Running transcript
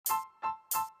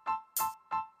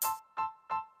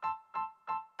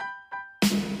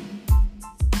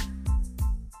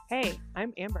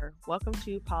I'm Amber. Welcome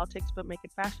to Politics But Make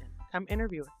It Fashion. Come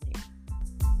interview with me.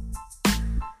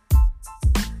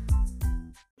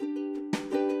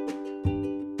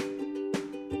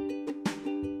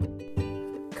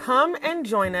 Come and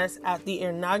join us at the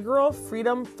inaugural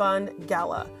Freedom Fund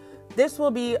Gala. This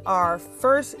will be our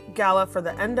first gala for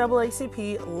the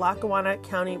NAACP Lackawanna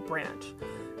County branch.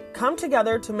 Come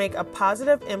together to make a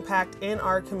positive impact in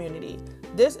our community.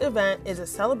 This event is a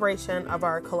celebration of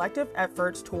our collective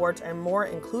efforts towards a more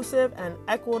inclusive and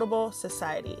equitable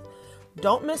society.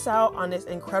 Don't miss out on this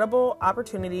incredible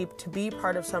opportunity to be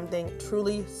part of something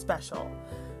truly special.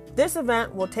 This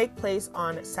event will take place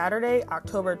on Saturday,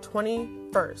 October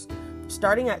 21st,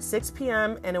 starting at 6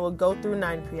 p.m. and it will go through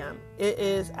 9 p.m. It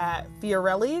is at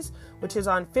Fiorelli's, which is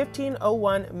on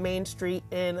 1501 Main Street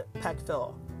in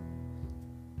Peckville.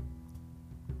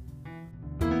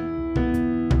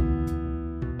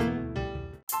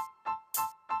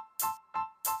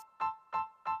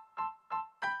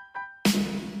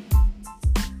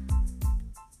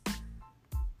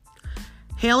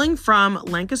 Hailing from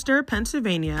Lancaster,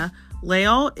 Pennsylvania,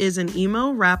 Layul is an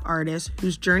emo rap artist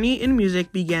whose journey in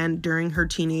music began during her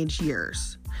teenage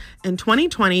years. In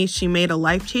 2020, she made a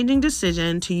life-changing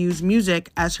decision to use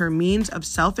music as her means of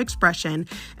self-expression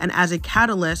and as a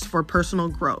catalyst for personal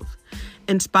growth.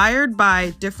 Inspired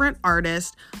by different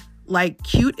artists like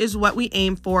Cute Is What We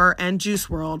Aim For and Juice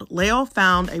WRLD, Layul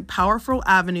found a powerful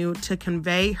avenue to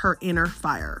convey her inner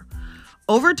fire.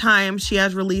 Over time, she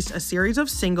has released a series of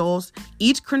singles,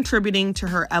 each contributing to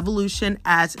her evolution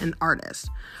as an artist.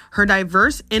 Her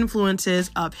diverse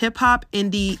influences of hip-hop,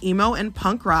 indie, emo, and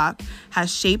punk rock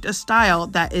has shaped a style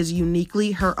that is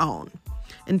uniquely her own.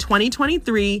 In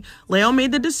 2023, Layul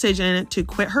made the decision to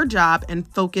quit her job and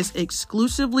focus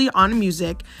exclusively on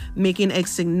music, making a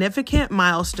significant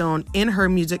milestone in her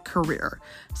music career.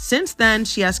 Since then,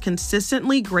 she has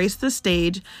consistently graced the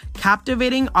stage,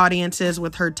 captivating audiences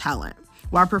with her talent,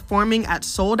 while performing at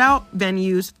sold-out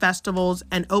venues, festivals,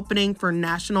 and opening for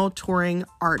national touring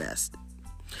artists.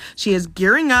 She is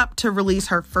gearing up to release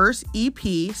her first EP,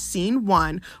 Scene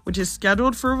 1, which is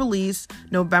scheduled for release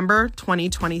November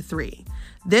 2023.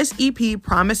 This EP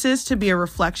promises to be a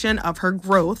reflection of her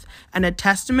growth and a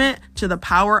testament to the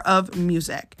power of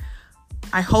music.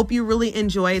 I hope you really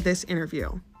enjoy this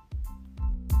interview.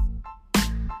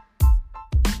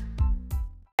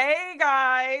 Hey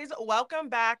guys, welcome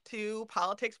back to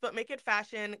Politics But Make It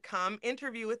Fashion. Come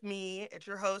interview with me. It's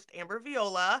your host, Amber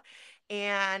Viola.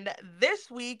 And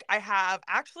this week I have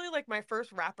actually my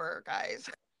first rapper, guys.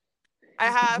 I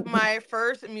have my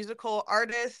first musical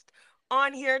artist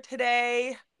on here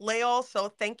today, Layul. So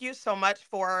thank you so much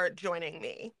for joining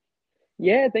me.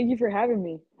 Yeah, thank you for having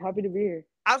me. Happy to be here.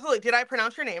 Absolutely. Did I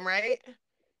pronounce your name right?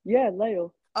 Yeah,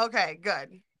 Layul. Okay,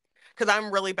 good. Because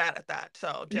I'm really bad at that.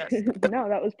 So just No,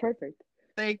 that was perfect.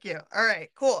 Thank you. All right,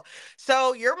 cool.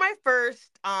 So you're my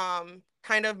first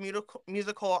kind of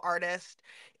musical artist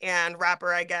and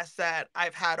rapper, I guess, that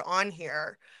I've had on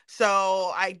here.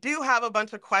 So I do have a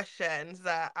bunch of questions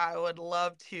that I would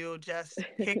love to just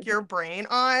pick your brain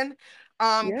on.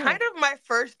 Yeah. Kind of my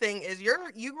first thing is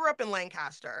you grew up in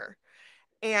Lancaster.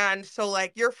 And so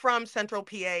you're from Central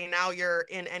PA, now you're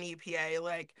in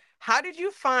NEPA. How did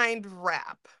you find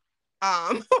rap?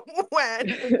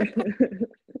 When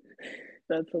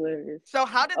That's hilarious. So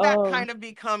how did that kind of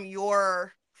become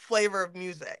your flavor of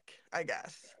music, I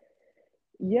guess?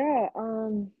 Yeah,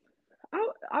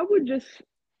 I would just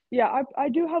I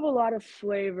do have a lot of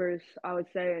flavors, I would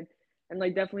say, and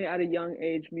definitely at a young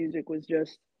age music was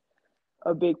just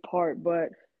a big part. But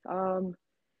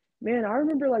man, I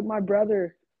remember my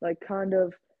brother my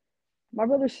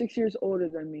brother's 6 years older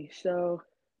than me, so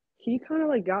he kind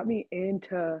of got me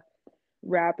into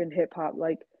rap and hip hop.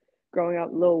 Growing up,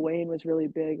 Lil Wayne was really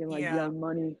big, and Yeah. Young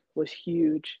Money was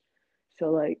huge.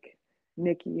 So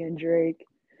Nicki and Drake,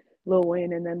 Lil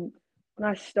Wayne, and then when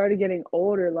I started getting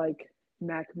older,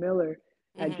 Mac Miller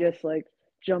had Mm-hmm. just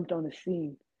jumped on the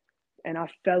scene, and I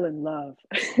fell in love.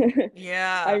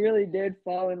 Yeah. I really did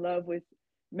fall in love with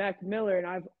Mac Miller, and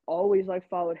I've always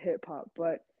followed hip hop,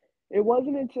 but it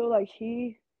wasn't until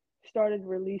he started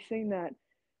releasing that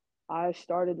I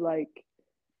started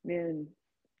man,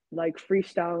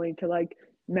 freestyling to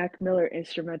Mac Miller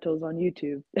instrumentals on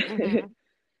YouTube. Mm-hmm.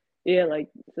 Yeah, so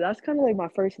that's kind of my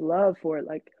first love for it,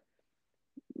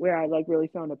 where I really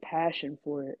found a passion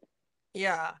for it.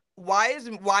 Yeah. Why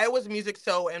was music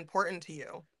so important to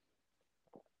you?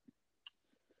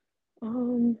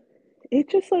 Um, it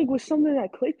just was something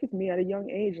that clicked with me at a young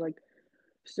age,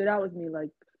 stood out with me.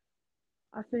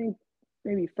 I think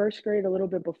maybe first grade, a little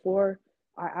bit before,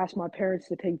 I asked my parents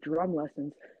to take drum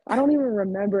lessons. I don't even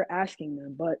remember asking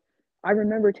them, but I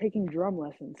remember taking drum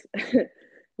lessons.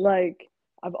 Like,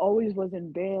 I've always was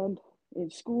in band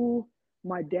in school.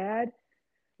 My dad,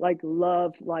 like,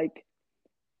 loved, like,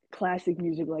 classic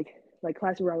music, like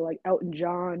classic rock, like Elton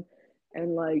John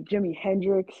and, like, Jimi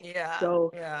Hendrix. Yeah,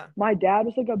 So, yeah. my dad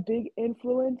was, like, a big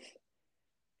influence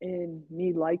in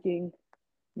me liking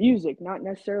music, not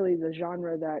necessarily the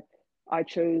genre that I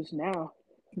chose now,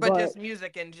 But but just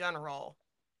music in general.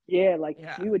 yeah, like,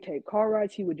 Yeah. we would take car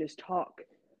rides, he would just talk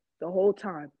the whole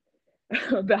time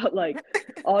about like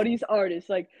all these artists.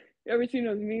 Like, you ever seen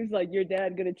those memes like your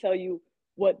dad gonna tell you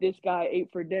what this guy ate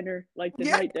for dinner, like the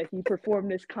Yeah. night that he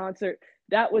performed this concert?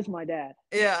 That was my dad.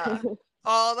 Yeah.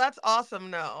 Oh, that's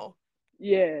awesome. No.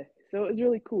 Yeah. So it was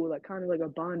really cool, like kind of like a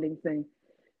bonding thing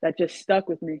that just stuck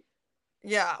with me.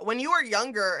 Yeah. When you were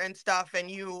younger and stuff and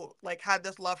you like had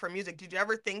this love for music, did you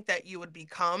ever think that you would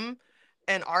become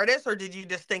an artist or did you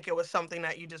just think it was something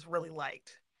that you just really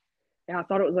liked? And I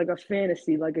thought it was like a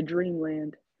fantasy, like a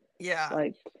dreamland, Yeah.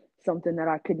 like something that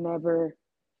I could never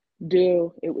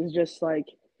do. It was just like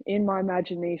in my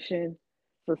imagination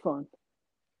for fun.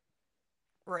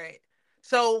 Right.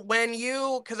 So when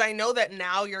you, because I know that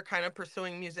now you're kind of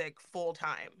pursuing music full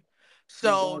time. That's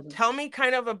So awesome. tell me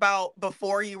kind of about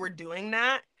before you were doing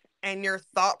that and your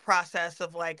thought process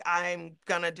of like, I'm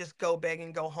gonna just go big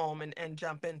and go home and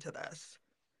jump into this.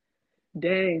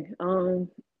 Dang.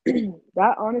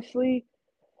 That honestly,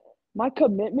 my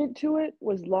commitment to it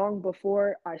was long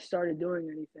before I started doing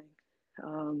anything.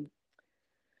 Um,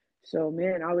 so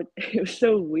man, I would it was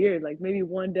so weird. Like maybe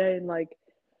one day in like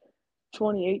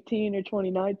 2018 or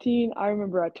 2019, I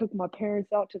remember I took my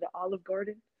parents out to the Olive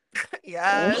Garden. Uh,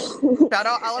 Yes. Shout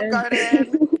out Olive and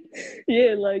Garden.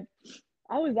 yeah, like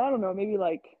I don't know, maybe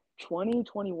like 20,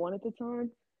 21 at the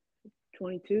time,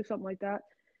 22, something like that.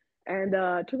 And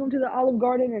took them to the Olive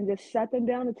Garden and just sat them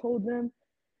down and told them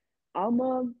I'm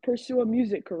gonna pursue a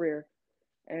music career.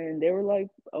 And they were like,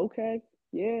 okay,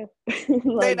 yeah, They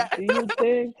like do your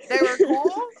thing. they were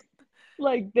cool.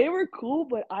 Like they were cool,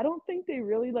 but I don't think they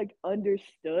really like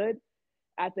understood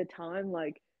at the time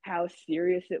like how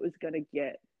serious it was gonna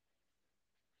get.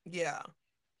 Yeah.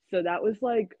 So that was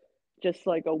like just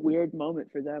like a weird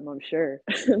moment for them, I'm sure.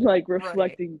 Like Right.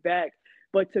 reflecting back.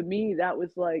 But to me, that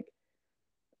was like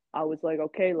I was like,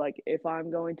 okay, like if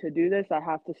I'm going to do this, I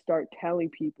have to start telling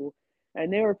people.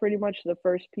 And they were pretty much the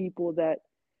first people that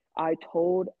I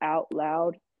told out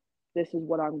loud, this is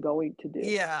what I'm going to do.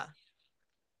 Yeah.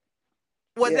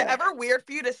 Was it Yeah. ever weird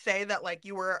for you to say that like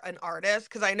you were an artist?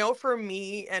 Because I know for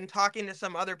me and talking to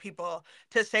some other people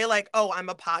to say like, oh, I'm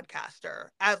a podcaster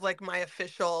as like my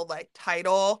official like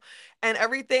title and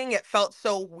everything, it felt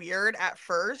so weird at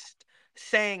first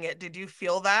saying it. Did you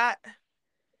feel that?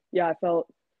 Yeah, I felt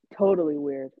totally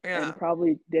weird Yeah. and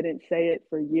probably didn't say it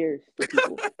for years to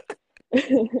people.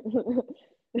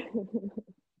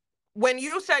 When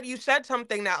you said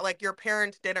something that like your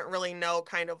parents didn't really know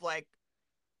kind of like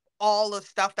all the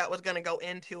stuff that was going to go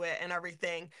into it and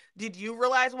everything. Did you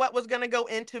realize what was going to go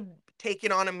into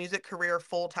taking on a music career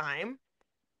full time?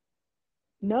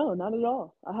 No, not at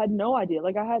all. I had no idea.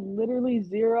 Like I had literally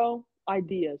zero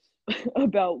ideas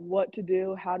about what to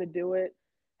do, how to do it,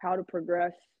 how to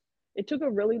progress. It took a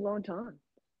really long time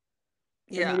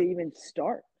for me Yeah. to even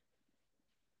start.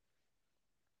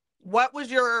 What was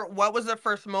the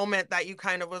first moment that you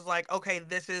kind of was like, okay,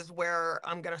 this is where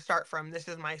I'm going to start from. This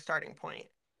is my starting point.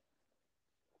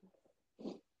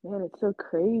 Man, it's so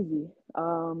crazy.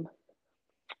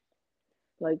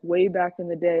 Like way back in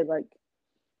the day, like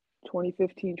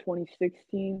 2015,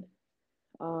 2016,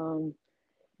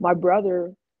 my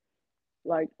brother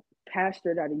like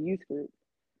pastored at a youth group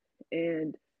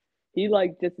and he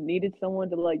like just needed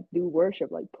someone to like do worship,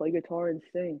 like play guitar and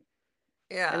sing.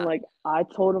 And Yeah. like I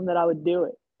told him that I would do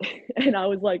it. And I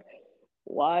was like,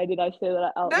 why did I say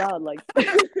that out loud? Like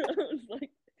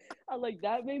I was like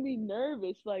that made me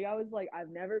nervous. Like I was like, I've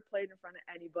never played in front of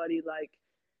anybody. Like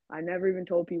I never even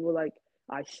told people like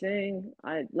I sing.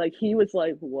 I like he was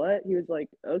like, what? He was like,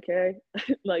 okay,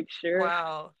 like sure.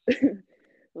 Wow.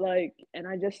 Like and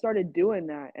I just started doing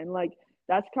that. And like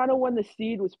that's kind of when the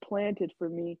seed was planted for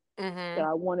me that Mhm.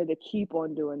 I wanted to keep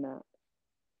on doing that.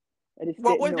 I just didn't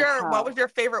know What was how. your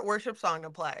favorite worship song to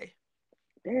play?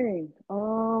 Dang.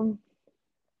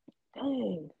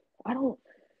 Dang. I don't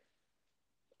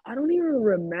I don't even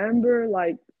remember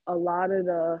like a lot of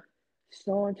the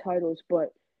song titles, but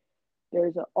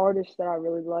there's an artist that I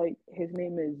really like. His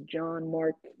name is John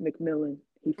Mark McMillan.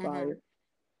 He Mhm. fire.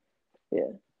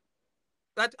 Yeah,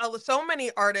 That's so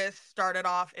many artists started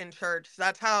off in church.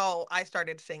 That's how I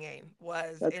started singing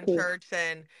was that's in cool. church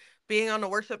and being on the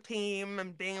worship team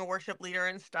and being a worship leader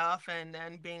and stuff, and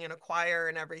then being in a choir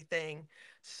and everything.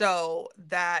 So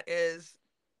that is,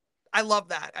 I love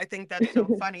that. I think that's so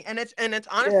funny. And it's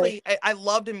Yeah, honestly, I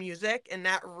loved music, and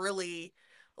that really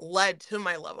led to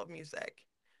my love of music.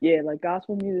 yeah, like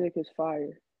gospel music is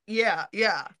fire. Yeah,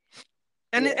 yeah.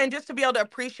 Yeah. And just to be able to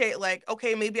appreciate, like,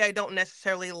 okay, maybe I don't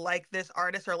necessarily like this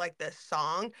artist or like this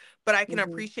song, but I can Mhm.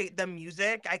 appreciate the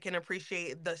music. I can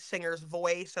appreciate the singer's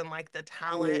voice and like the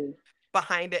talent Yeah.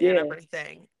 behind it and Yeah,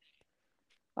 everything.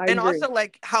 I And agree. also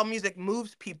like how music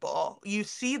moves people. You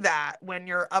see that when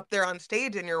you're up there on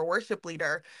stage and you're a worship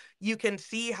leader, you can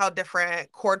see how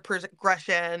different chord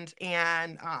progressions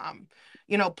and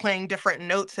playing different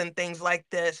notes and things like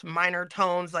this, minor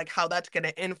tones, like how that's going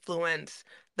to influence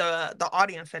the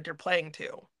audience that you're playing to.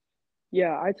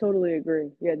 Yeah, I totally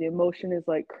agree. Yeah, the emotion is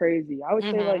like crazy. I would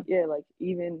say like Mhm. yeah, like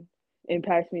even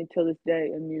impacts me till this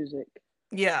day in music.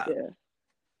 Yeah. Yeah,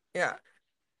 Yeah.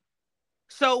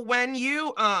 So when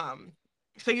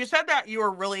so you said that you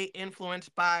were really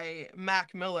influenced by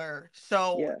Mac Miller.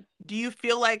 So yeah. do you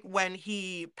feel like when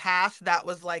he passed that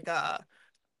was like a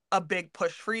big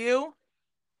push for you?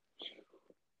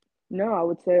 No, I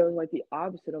would say it was like the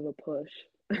opposite of a push.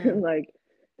 Mm, Like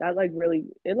that like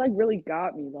really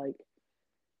got me like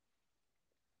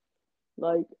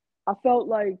I felt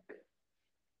like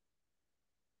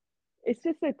it's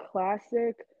just a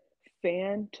classic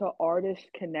fan to artist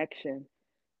connection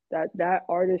that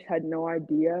artist had no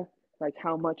idea like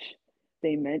how much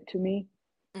they meant to me,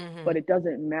 but mhm. it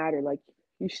doesn't matter. Like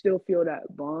you still feel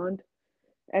that bond.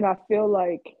 And I feel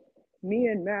like me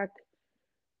and Mac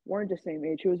weren't the same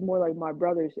age. He was more like my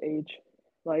brother's age,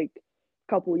 like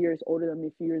a couple years older than me,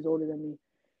 a few years older than me.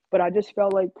 But I just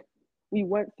felt like we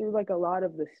went through like a lot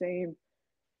of the same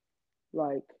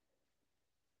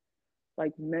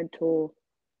like mental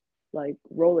like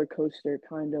roller coaster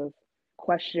kind of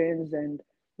questions and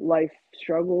life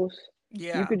struggles.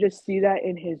 You Yeah. could just see that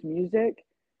in his music.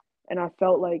 And I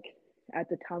felt like at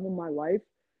the time of my life,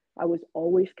 I was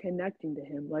always connecting to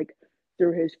him, like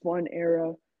through his fun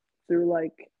era, through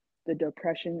like the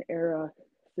depression era,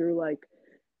 through like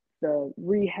the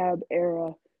rehab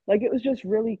era. Like it was just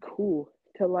really cool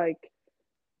to like,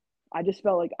 I just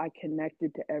felt like I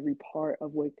connected to every part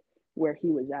of like where he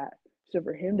was at. So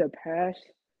for him to pass,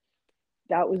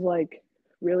 that was like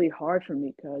really hard for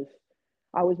me because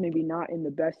I was maybe not in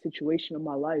the best situation of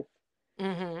my life.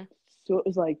 Mhm. So it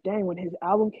was like, dang, when his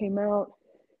album came out,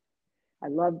 I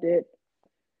loved it.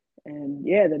 And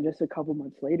yeah, then just a couple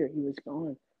months later, he was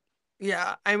gone.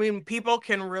 Yeah. I mean, people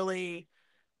can really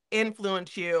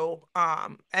influence you,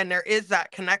 and there is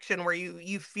that connection where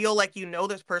you feel like you know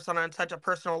this person on such a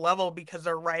personal level because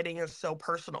their writing is so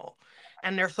personal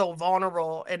and they're so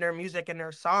vulnerable in their music and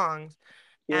their songs,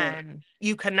 Yeah, and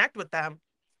you connect with them.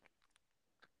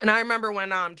 And I remember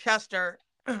when Chester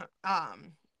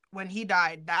um when he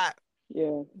died,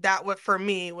 yeah, that what for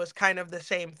me was kind of the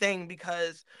same thing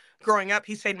because growing up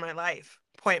he saved my life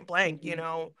point blank, hmm,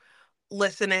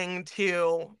 listening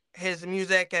to his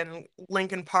music and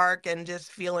Linkin Park and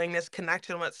just feeling this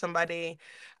connection with somebody.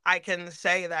 I can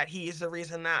say that he's the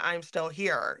reason that I'm still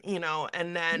here,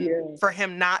 and then yeah, for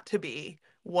him not to be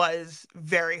was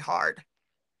very hard.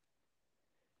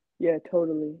 yeah,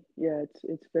 totally. Yeah,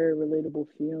 it's very relatable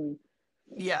feeling.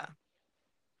 Yeah,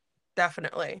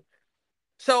 definitely.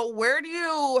 So where do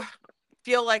you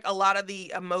feel like a lot of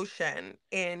the emotion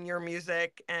in your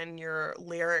music and your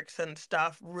lyrics and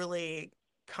stuff really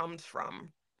comes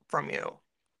from you?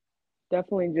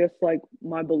 Definitely just like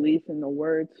my belief in the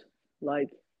words. Like,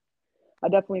 I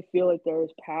definitely feel like there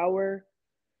is power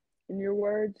in your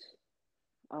words.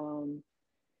 Um,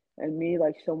 and me,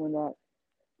 like someone that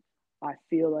I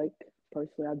feel like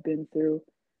personally I've been through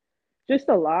just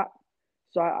a lot.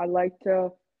 So I like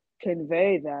to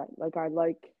convey that. Like, I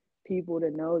like people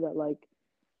to know that, like,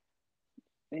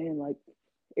 man, like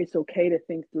it's okay to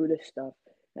think through this stuff.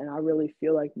 And I really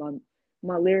feel like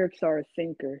my lyrics are a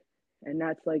thinker, and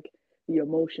that's like the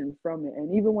emotion from it.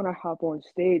 And even when I hop on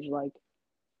stage, like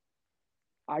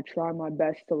I try my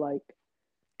best to like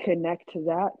connect to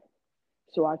that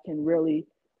so I can really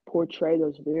portray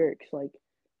those lyrics like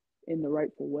in the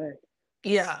rightful way.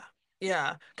 Yeah.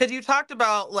 Yeah. Because you talked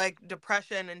about like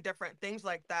depression and different things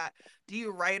like that. Do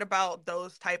you write about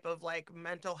those type of like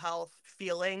mental health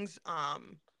feelings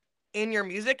in your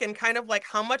music, and kind of like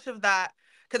how much of that,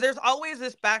 because there's always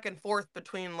this back and forth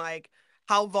between like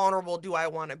how vulnerable do I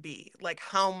want to be? Like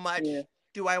how Yeah. much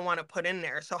do I want to put in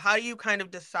there? So how do you kind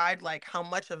of decide like how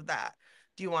much of that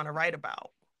do you want to write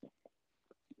about?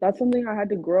 That's something I had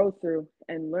to grow through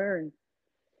and learn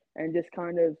and just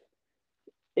kind of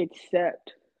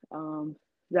accept. Um,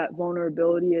 that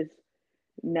vulnerability is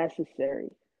necessary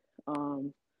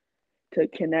um, to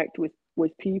connect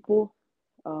with people.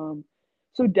 Um,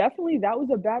 so definitely that was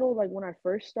a battle like when I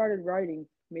first started writing,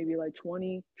 maybe like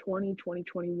 2020,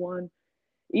 2021,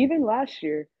 even last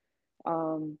year,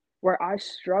 where I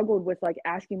struggled with like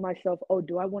asking myself, oh,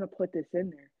 do I want to put this in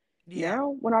there? Yeah.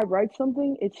 Now, when I write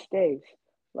something, it stays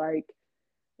like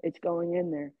it's going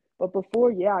in there. But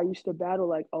before, yeah, I used to battle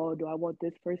like, oh, do I want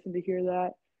this person to hear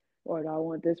that? Or do I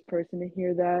want this person to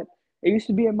hear that? It used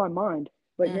to be in my mind.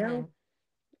 But now Hmm.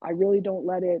 I really don't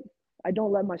let it, I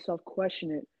don't let myself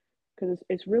question it because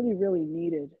it's really, really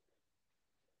needed.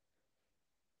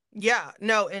 Yeah,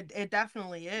 no, it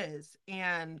definitely is.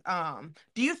 And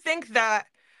do you think that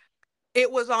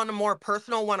it was on a more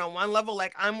personal one-on-one level,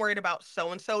 like I'm worried about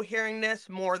so and so hearing this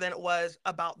more than it was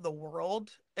about the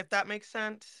world, if that makes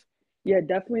sense? Yeah,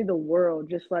 definitely the world,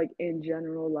 just like in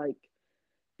general, like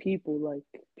people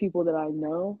that I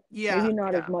know. Yeah, Maybe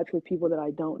not as yeah. much with people that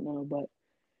I don't know, but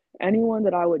anyone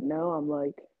that I would know, I'm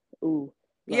like, ooh,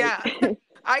 like Yeah.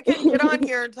 I can get on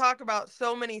here and talk about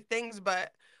so many things,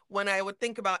 but when I would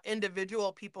think about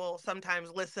individual people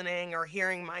sometimes listening or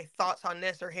hearing my thoughts on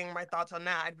this or hearing my thoughts on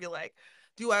that, I'd be like,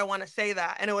 do I want to say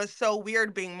that? And it was so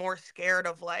weird being more scared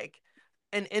of like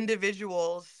an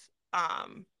individual's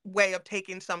way of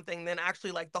taking something than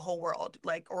actually like the whole world,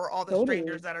 like or all the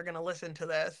strangers totally. that are going to listen to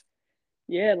this.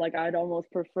 Yeah, like I'd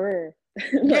almost prefer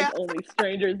like Yeah, only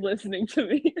strangers listening to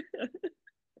me.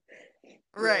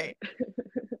 Yeah. right.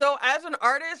 So, as an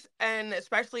artist and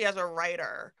especially as a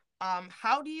writer,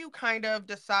 how do you kind of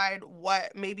decide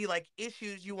what maybe like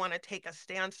issues you want to take a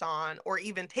stance on, or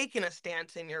even taking a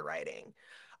stance in your writing?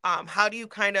 How do you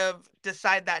kind of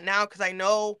decide that now? Because I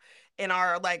know in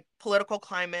our like political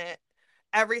climate,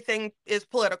 everything is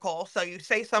political. So you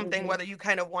say something Hmm. whether you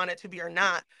kind of want it to be or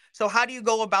not. So how do you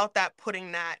go about that,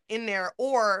 putting that in there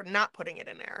or not putting it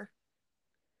in there?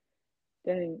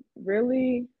 Dang,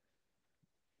 really?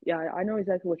 Yeah, I know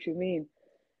exactly what you mean.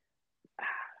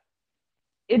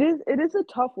 It is a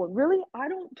tough one. Really, I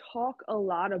don't talk a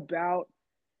lot about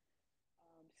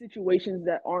situations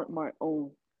that aren't my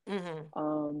own. Hmm.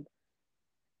 Um,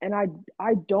 and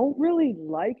I don't really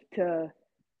like to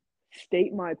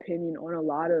state my opinion on a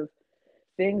lot of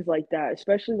things like that,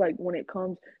 especially like when it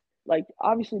comes like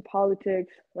obviously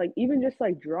politics, like even just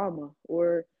like drama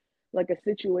or like a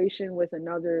situation with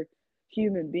another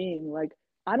human being. Like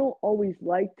I don't always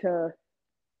like to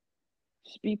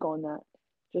speak on that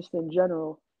just in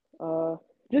general. Uh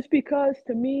just because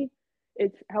to me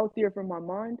it's healthier for my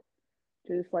mind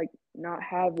to just like not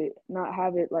have it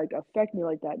like affect me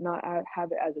like that, not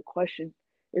have it as a question,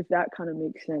 if that kind of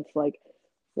makes sense. Like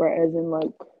whereas in like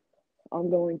I'm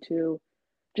going to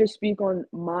just speak on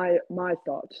my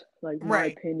thoughts, like my Right.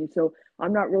 opinion. So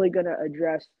I'm not really gonna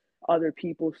address other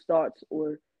people's thoughts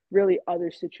or really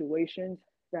other situations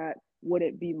that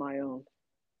wouldn't be my own,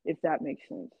 if that makes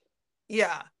sense.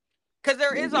 Yeah. Because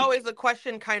there is Maybe. always the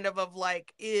question kind of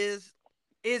like is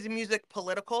music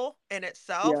political in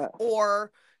itself, Yeah,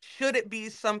 or should it be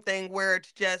something where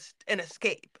it's just an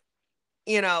escape,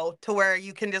 to where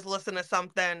you can just listen to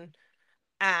something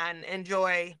and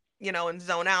enjoy, and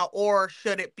zone out, or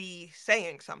should it be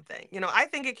saying something? I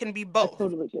think it can be I both.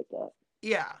 totally get that.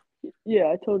 Yeah. Yeah,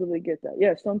 I totally get that.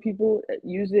 Yeah, some people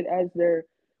use it as their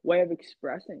way of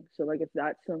expressing. So like if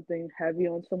that's something heavy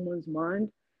on someone's mind,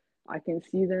 I can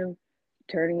see them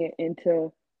turning it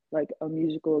into like a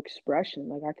musical expression.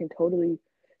 Like I can totally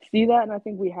see that, and I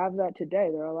think we have that today.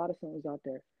 There are a lot of songs out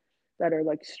there that are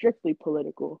like strictly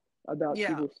political about Yeah.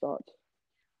 people's thoughts.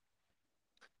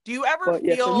 Do you ever But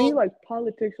yeah, for me, feel like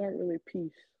politics aren't really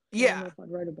peace. So I don't know yeah. if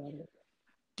I'd write about it.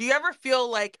 Do you ever feel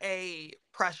like a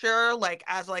pressure, like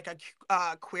as like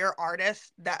a queer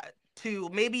artist, that to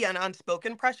maybe an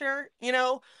unspoken pressure,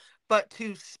 but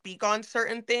to speak on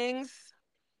certain things?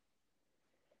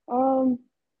 Um,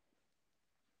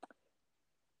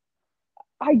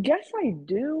 I guess I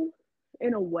do,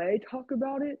 in a way, talk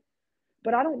about it,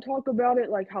 but I don't talk about it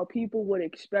like how people would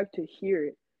expect to hear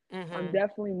it. I'm Mm-hmm.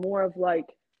 definitely more of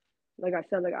like I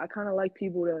said, like I kind of like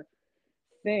people to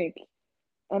think.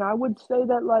 And I would say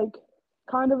that like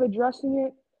kind of addressing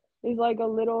it is like a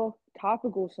little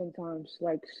topical sometimes,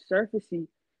 like surfacey.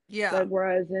 Like Yeah.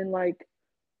 whereas in like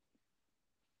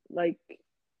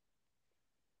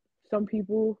some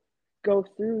people go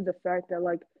through the fact that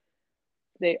like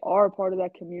they are a part of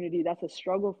that community. That's a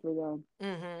struggle for them.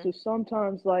 Mm-hmm. So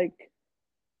sometimes like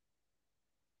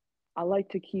I like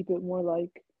to keep it more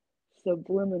like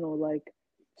subliminal, like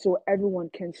so everyone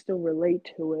can still relate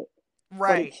to it,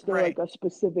 but it's Right, still like right. a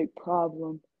specific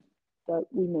problem that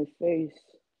we may face.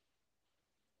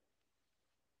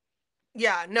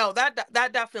 Yeah, no,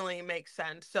 that definitely makes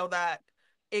sense so that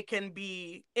it can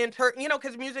be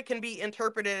because music can be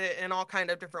interpreted in all kind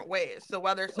of different ways. So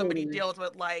whether somebody Totally. deals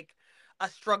with like a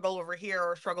struggle over here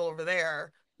or a struggle over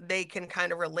there, they can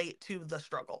kind of relate to the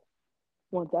struggle.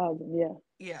 1000, yeah.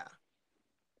 Yeah.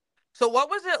 So what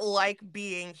was it like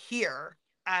being here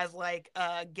as like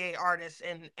a gay artist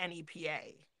in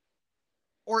NEPA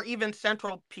or even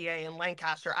Central PA in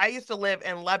Lancaster? I used to live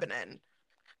in Lebanon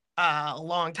a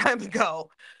long time ago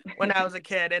when I was a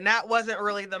kid, and that wasn't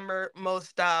really the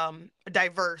most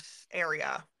diverse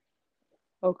area.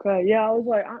 Okay, yeah, I was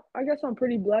like, I guess I'm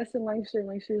pretty blessed in Lancaster.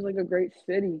 Lancaster is like a great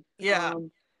city. Yeah.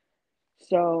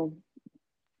 So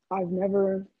I've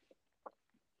never,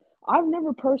 I've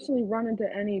never personally run into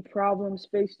any problems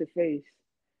face to face.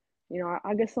 You know,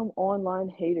 I guess some online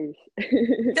haters,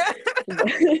 but,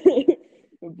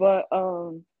 but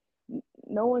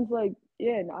no one's like,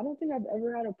 yeah, I don't think I've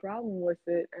ever had a problem with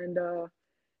it, and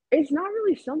it's not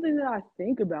really something that I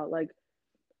think about like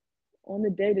on the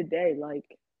day to day. Like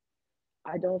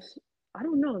I don't, I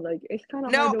don't know. Like it's kind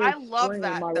of hard No, to I love explain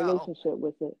that my though. relationship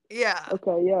with it. Yeah.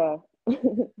 Okay, yeah,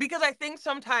 Because I think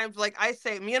sometimes, like I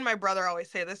say, me and my brother always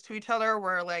say this to each other,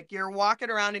 where like you're walking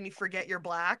around and you forget you're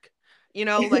black,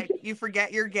 like you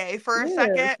forget you're gay for a yeah,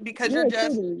 second because you're yeah,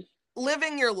 just totally,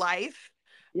 living your life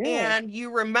yeah, and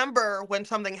you remember when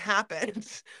something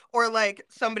happens or like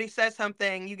somebody says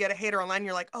something, you get a hater online,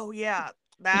 you're like, oh yeah,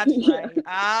 that's yeah, right.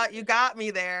 Ah, you got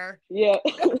me there. yeah,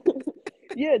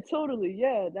 yeah, totally,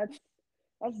 yeah.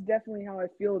 That's definitely how I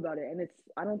feel about it, and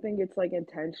I don't think it's like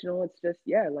intentional. It's just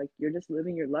yeah, like you're just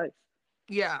living your life.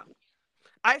 Yeah.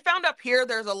 I found up here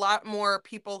there's a lot more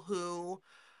people who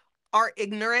are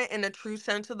ignorant in a true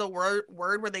sense of the word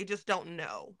where they just don't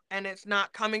know. And it's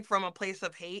not coming from a place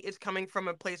of hate, it's coming from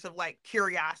a place of like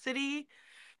curiosity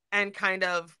and kind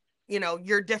of,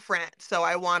 you're different, so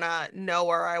I want to know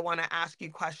or I want to ask you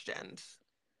questions.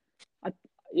 I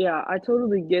Yeah, I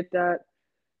totally get that.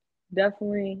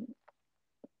 Definitely.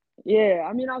 Yeah,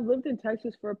 I mean, I've lived in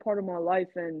Texas for a part of my life,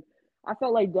 and I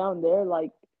felt like down there,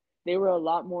 like they were a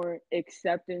lot more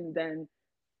accepting than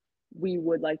we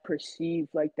would like perceive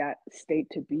like that state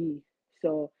to be.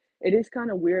 So it is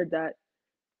kind of weird that,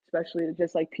 especially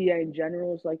just like PA in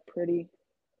general is like pretty,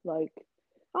 like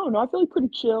I don't know, I feel like pretty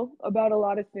chill about a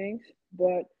lot of things.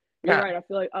 But you're Yeah. right, I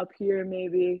feel like up here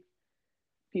maybe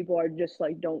people are just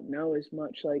like don't know as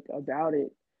much like about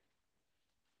it.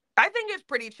 I think it's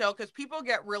pretty chill because people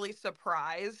get really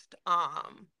surprised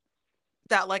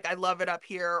that like I love it up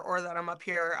here or that I'm up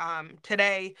here.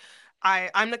 Today,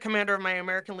 I'm the commander of my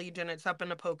American Legion. It's up in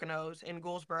the Poconos in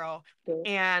Gouldsboro, So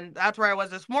and that's where I was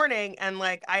this morning. And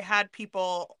like I had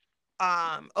people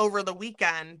over the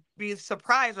weekend be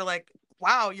surprised. They're like,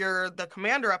 "Wow, you're the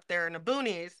commander up there in the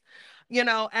boonies,"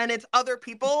 And it's other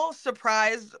people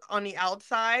surprised on the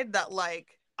outside that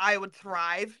like I would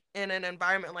thrive in an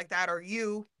environment like that, or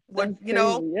you would, that's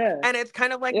crazy. Yeah, and it's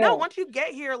kind of like, no, yeah. once you get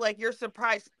here, like you're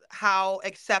surprised how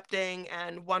accepting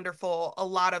and wonderful a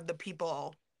lot of the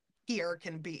people here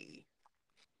can be.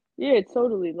 Yeah,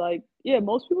 totally. Like, yeah,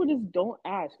 most people just don't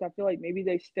ask. I feel like maybe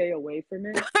they stay away from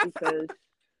it because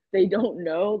they don't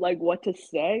know like what to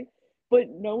say. But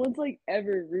no one's like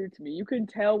ever rude to me. You can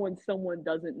tell when someone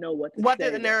doesn't know what to What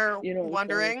did say and though. they're You know what I'm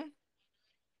saying? wondering?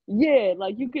 Yeah,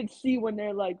 like you could see when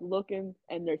they're like looking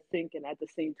and they're thinking at the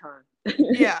same time.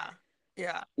 Yeah.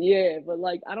 Yeah. Yeah, but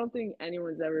like I don't think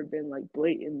anyone's ever been like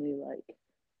blatantly like,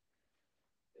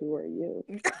 who are you?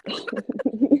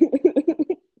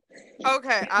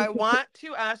 Okay, I want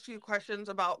to ask you questions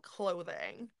about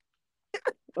clothing.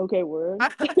 Okay, word.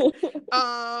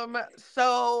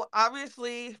 So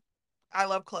obviously I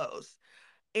love clothes.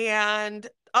 And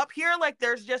up here, like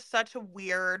there's just such a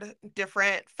weird,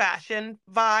 different fashion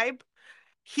vibe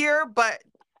here, but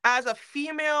as a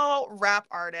female rap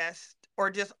artist or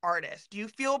just artist, do you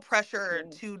feel pressure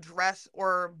Yeah. to dress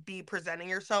or be presenting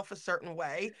yourself a certain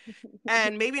way?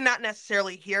 And maybe not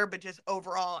necessarily here, but just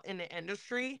overall in the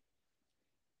industry?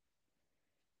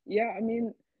 Yeah, I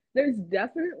mean, there's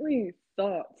definitely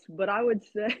thoughts, but I would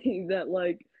say that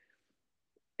like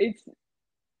it's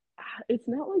it's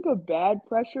not like a bad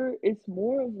pressure. It's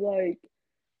more of like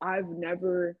I've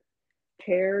never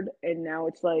cared and now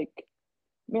it's like,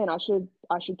 man, I should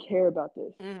care about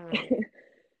this. Mm,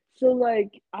 So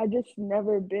like I just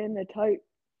never been the type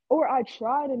or I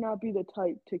try to not be the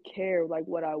type to care like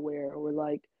what I wear or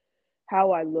like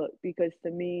how I look because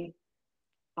to me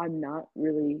I'm not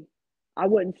really I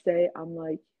wouldn't say I'm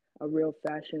like a real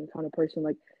fashion kind of person.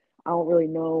 Like I don't really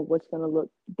know what's gonna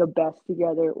look the best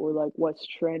together or like what's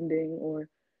trending or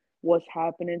what's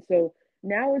happening. So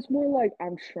now it's more like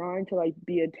I'm trying to like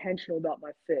be intentional about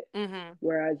my fit. Mm-hmm.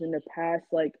 Whereas in the past,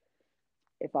 like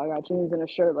if I got jeans and a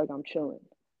shirt, like I'm chilling.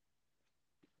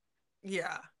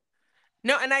 Yeah.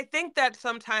 No, and I think that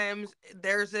sometimes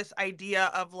there's this idea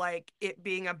of like it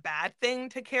being a bad thing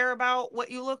to care about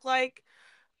what you look like.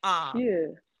 Um, Yeah,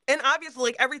 and obviously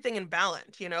like everything in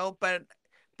balance,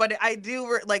 but I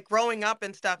do like growing up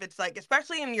and stuff, it's like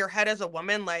especially in your head as a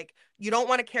woman, like you don't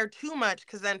want to care too much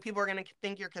because then people are going to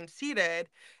think you're conceited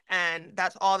and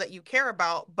that's all that you care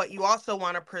about, but you also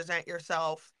want to present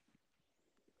yourself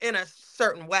in a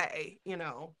certain way.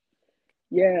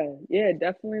 yeah, yeah,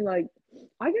 definitely. Like,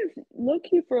 I guess low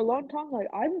key for a long time, like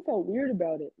I even felt weird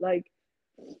about it. Like,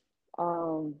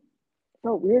 um,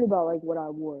 felt weird about like what I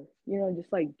wore. You know,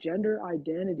 just like gender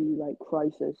identity, like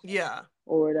crisis Yeah.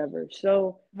 or whatever.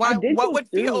 So I Why did go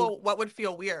through. what would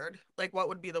feel weird? Like what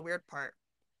would be the weird part?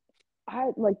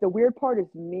 I like the weird part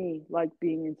is me like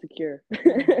being insecure.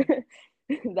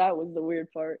 Hmm. That was the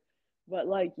weird part. But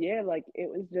like, yeah, like it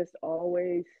was just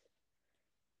always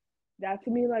that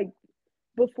to me, like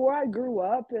before I grew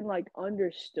up and like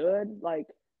understood like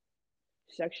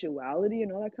sexuality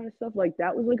and all that kind of stuff, like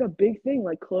that was like a big thing.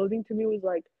 Like clothing to me was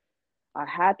like I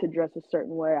had to dress a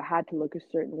certain way, I had to look a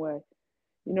certain way.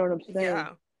 You know what I'm saying? Yeah.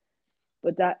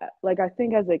 But that like I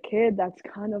think as a kid, that's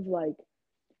kind of like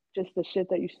just the shit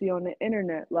that you see on the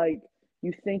internet. Like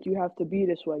you think you have to be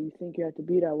this way, you think you have to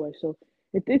be that way. So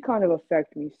it did kind of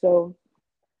affect me. So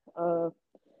uh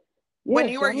When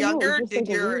yeah, you so were I don't know, it was younger, just like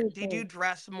a weird did you thing.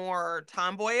 dress more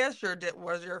tomboyish or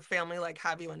was your family like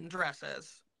have you in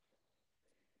dresses?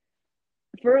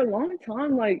 For a long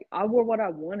time, like I wore what I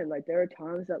wanted. Like there are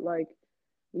times that like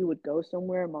we would go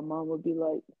somewhere and my mom would be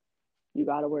like, you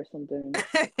gotta wear something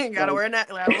You gotta like wear that,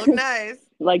 gotta look nice.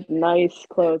 like nice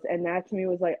clothes. And that to me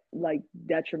was like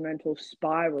detrimental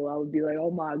spiral. I would be like,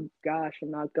 oh my gosh,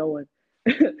 I'm not going.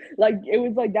 Like it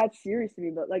was like that serious to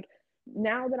me. But like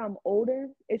now that I'm older,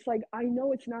 it's like I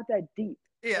know it's not that deep.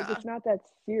 Like Yeah. it's not that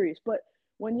serious. But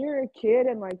when you're a kid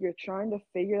and like you're trying to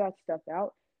figure that stuff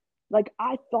out, like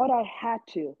I thought I had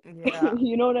to. Yeah.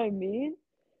 You know what I mean?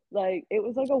 Like it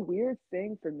was like a weird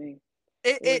thing for me.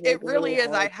 It, It was it like it a really really is.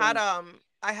 hard thing.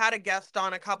 I had a guest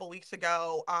on a couple weeks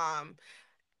ago.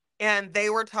 And they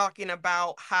were talking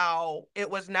about how it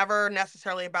was never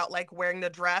necessarily about like wearing the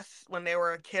dress when they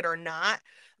were a kid or not,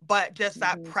 but just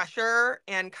that Hmm. pressure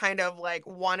and kind of like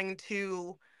wanting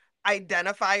to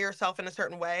identify yourself in a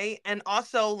certain way. And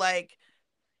also like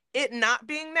it not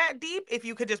being that deep if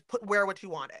you could just wear what you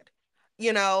wanted,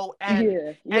 and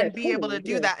Yeah, yeah, be able to totally.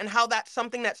 do Yeah. that, and how that's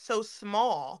something that's so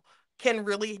small can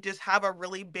really just have a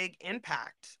really big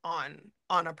impact on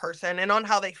a person and on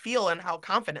how they feel and how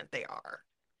confident they are.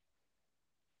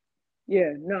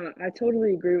 Yeah, no, I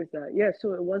totally agree with that. Yeah,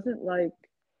 so it wasn't like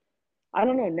I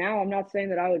don't know, now I'm not saying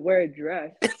that I would wear a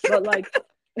dress, but like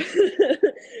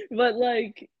but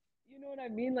like you know what I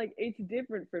mean? Like it's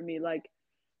different for me. Like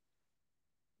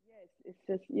yeah, it's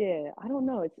just yeah, I don't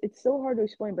know. It's so hard to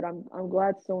explain, but I'm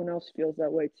glad someone else feels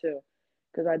that way too,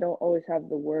 because I don't always have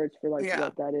the words for like Yeah.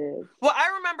 what that is. Well, I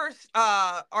remember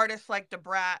artists like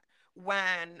Debrat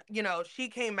when, she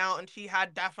came out and she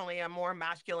had definitely a more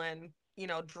masculine,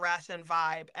 dress and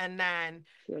vibe. And then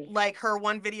Sure. like her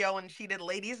one video when she did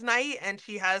Ladies Night and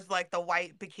she has like the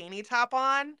white bikini top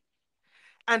on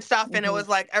and stuff, and it Mhm. was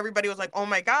like everybody was like, "Oh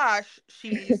my gosh,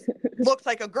 she's looks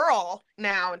like a girl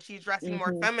now and she's dressing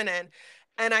more Mhm. feminine."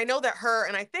 And I know that her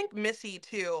and I think Missy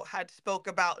too had spoke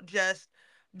about just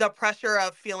the pressure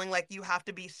of feeling like you have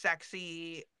to be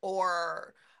sexy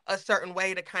or a certain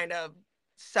way to kind of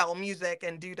sell music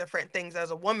and do different things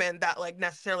as a woman that like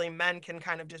necessarily men can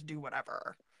kind of just do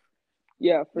whatever.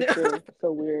 Yeah, for sure.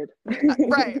 So weird.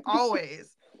 Right,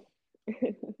 always.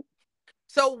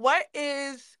 So what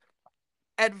is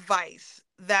advice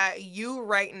that you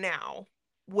right now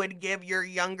would give your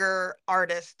younger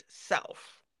artist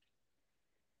self?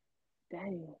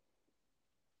 Dang,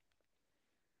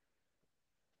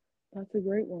 that's a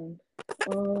great one.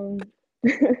 Um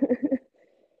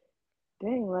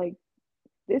Dang, like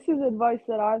this is advice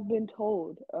that I've been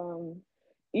told,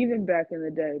 even back in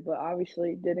the day, but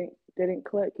obviously didn't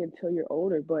click until you're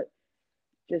older. But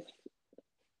just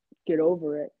get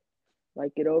over it.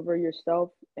 Like get over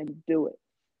yourself and do it.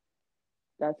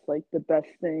 That's like the best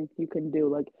thing you can do.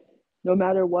 Like no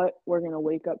matter what, we're gonna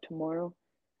wake up tomorrow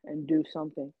and do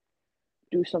something.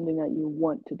 Do something that you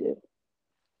want to do.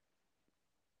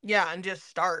 Yeah, and just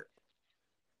start.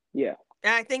 Yeah.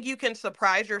 And I think you can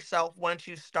surprise yourself once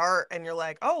you start and you're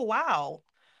like, "Oh wow,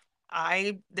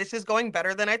 I this is going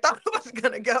better than I thought it was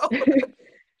going to go."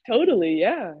 Totally.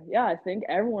 Yeah. Yeah. I think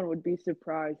everyone would be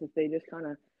surprised if they just kind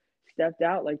of stepped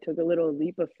out, like took a little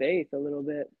leap of faith a little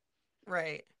bit.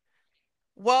 Right.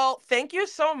 Well, thank you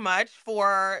so much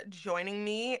for joining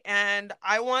me. And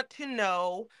I want to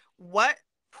know, what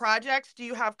projects do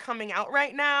you have coming out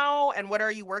right now? And what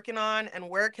are you working on? And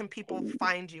where can people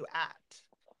find you at?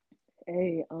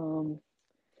 Hey,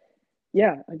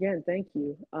 yeah, again, thank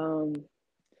you.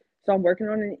 So I'm working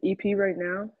on an EP right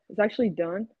now. It's actually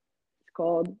done. It's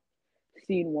called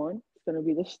Scene One. It's gonna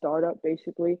be the startup,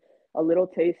 basically, a little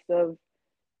taste of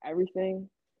everything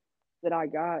that I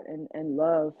got and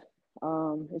love.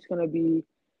 It's gonna be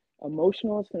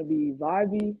emotional. It's gonna be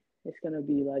vibey. It's gonna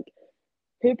be like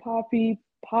hip hoppy,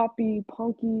 poppy,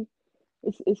 punky.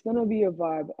 It's gonna be a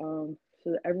vibe.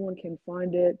 So that everyone can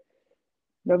find it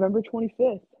November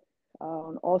 25th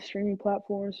on all streaming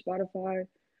platforms, Spotify,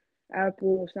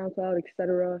 Apple, SoundCloud,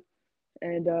 etc.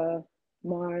 And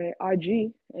my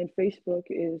IG and Facebook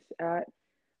is at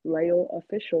Layul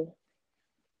Official.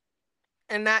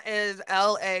 And that is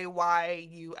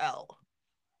Layul.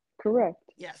 Correct.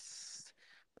 Yes.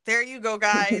 There you go,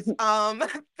 guys.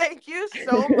 Thank you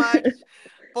so much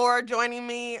for joining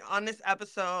me on this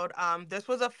episode. This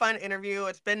was a fun interview.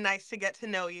 It's been nice to get to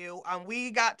know you.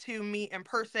 We got to meet in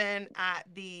person at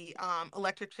the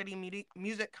Electric City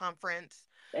Music Conference,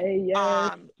 Hey,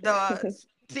 yes. the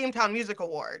Steamtown Music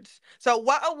Awards. So,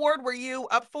 what award were you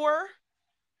up for?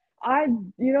 I,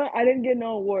 I didn't get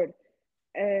no award.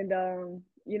 And,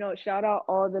 shout out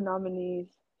all the nominees.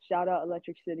 Shout out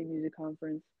Electric City Music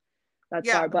Conference. That's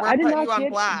Yeah, fire. But we're I did putting you not on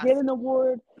get blast. an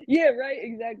award. Yeah, right,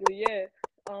 exactly. Yeah.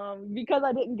 Because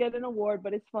I didn't get an award,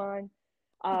 but it's fine.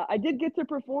 I did get to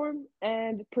perform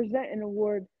and present an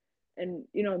award. And,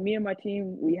 me and my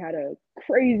team, we had a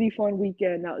crazy fun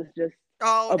weekend. That was just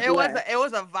Oh, a it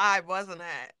was blast. a vibe, wasn't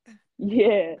it? Yeah,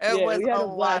 It yeah, was we had a a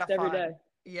lot blast of every day. fun.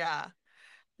 Yeah.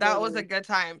 That was a Totally. good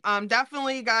time.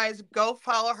 Definitely, you guys, go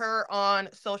follow her on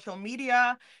social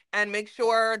media and make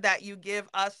sure that you give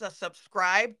us a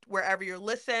subscribe wherever you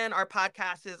listen. Our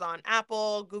podcast is on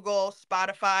Apple, Google,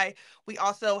 Spotify. We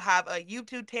also have a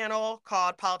YouTube channel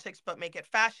called Politics But Make It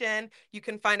Fashion. You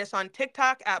can find us on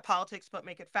TikTok at Politics But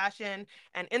Make It Fashion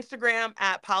and Instagram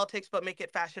at Politics But Make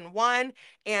It Fashion 1.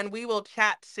 And we will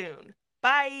chat soon.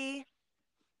 Bye.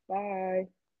 Bye.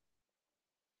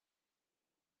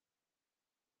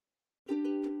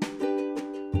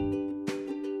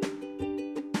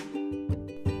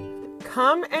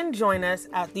 Come and join us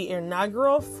at the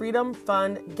inaugural Freedom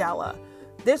Fund Gala.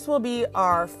 This will be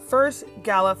our first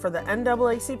gala for the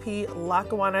NAACP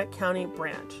Lackawanna County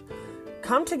branch.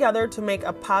 Come together to make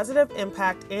a positive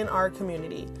impact in our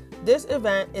community. This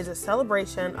event is a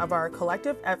celebration of our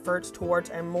collective efforts towards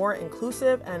a more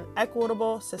inclusive and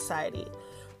equitable society.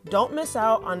 Don't miss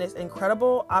out on this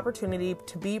incredible opportunity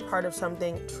to be part of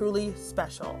something truly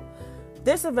special.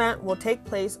 This event will take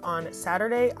place on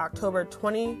Saturday, October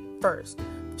 21st,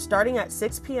 starting at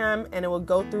 6 p.m. and it will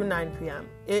go through 9 p.m.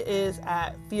 It is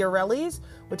at Fiorelli's,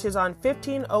 which is on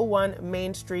 1501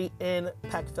 Main Street in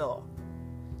Peckville.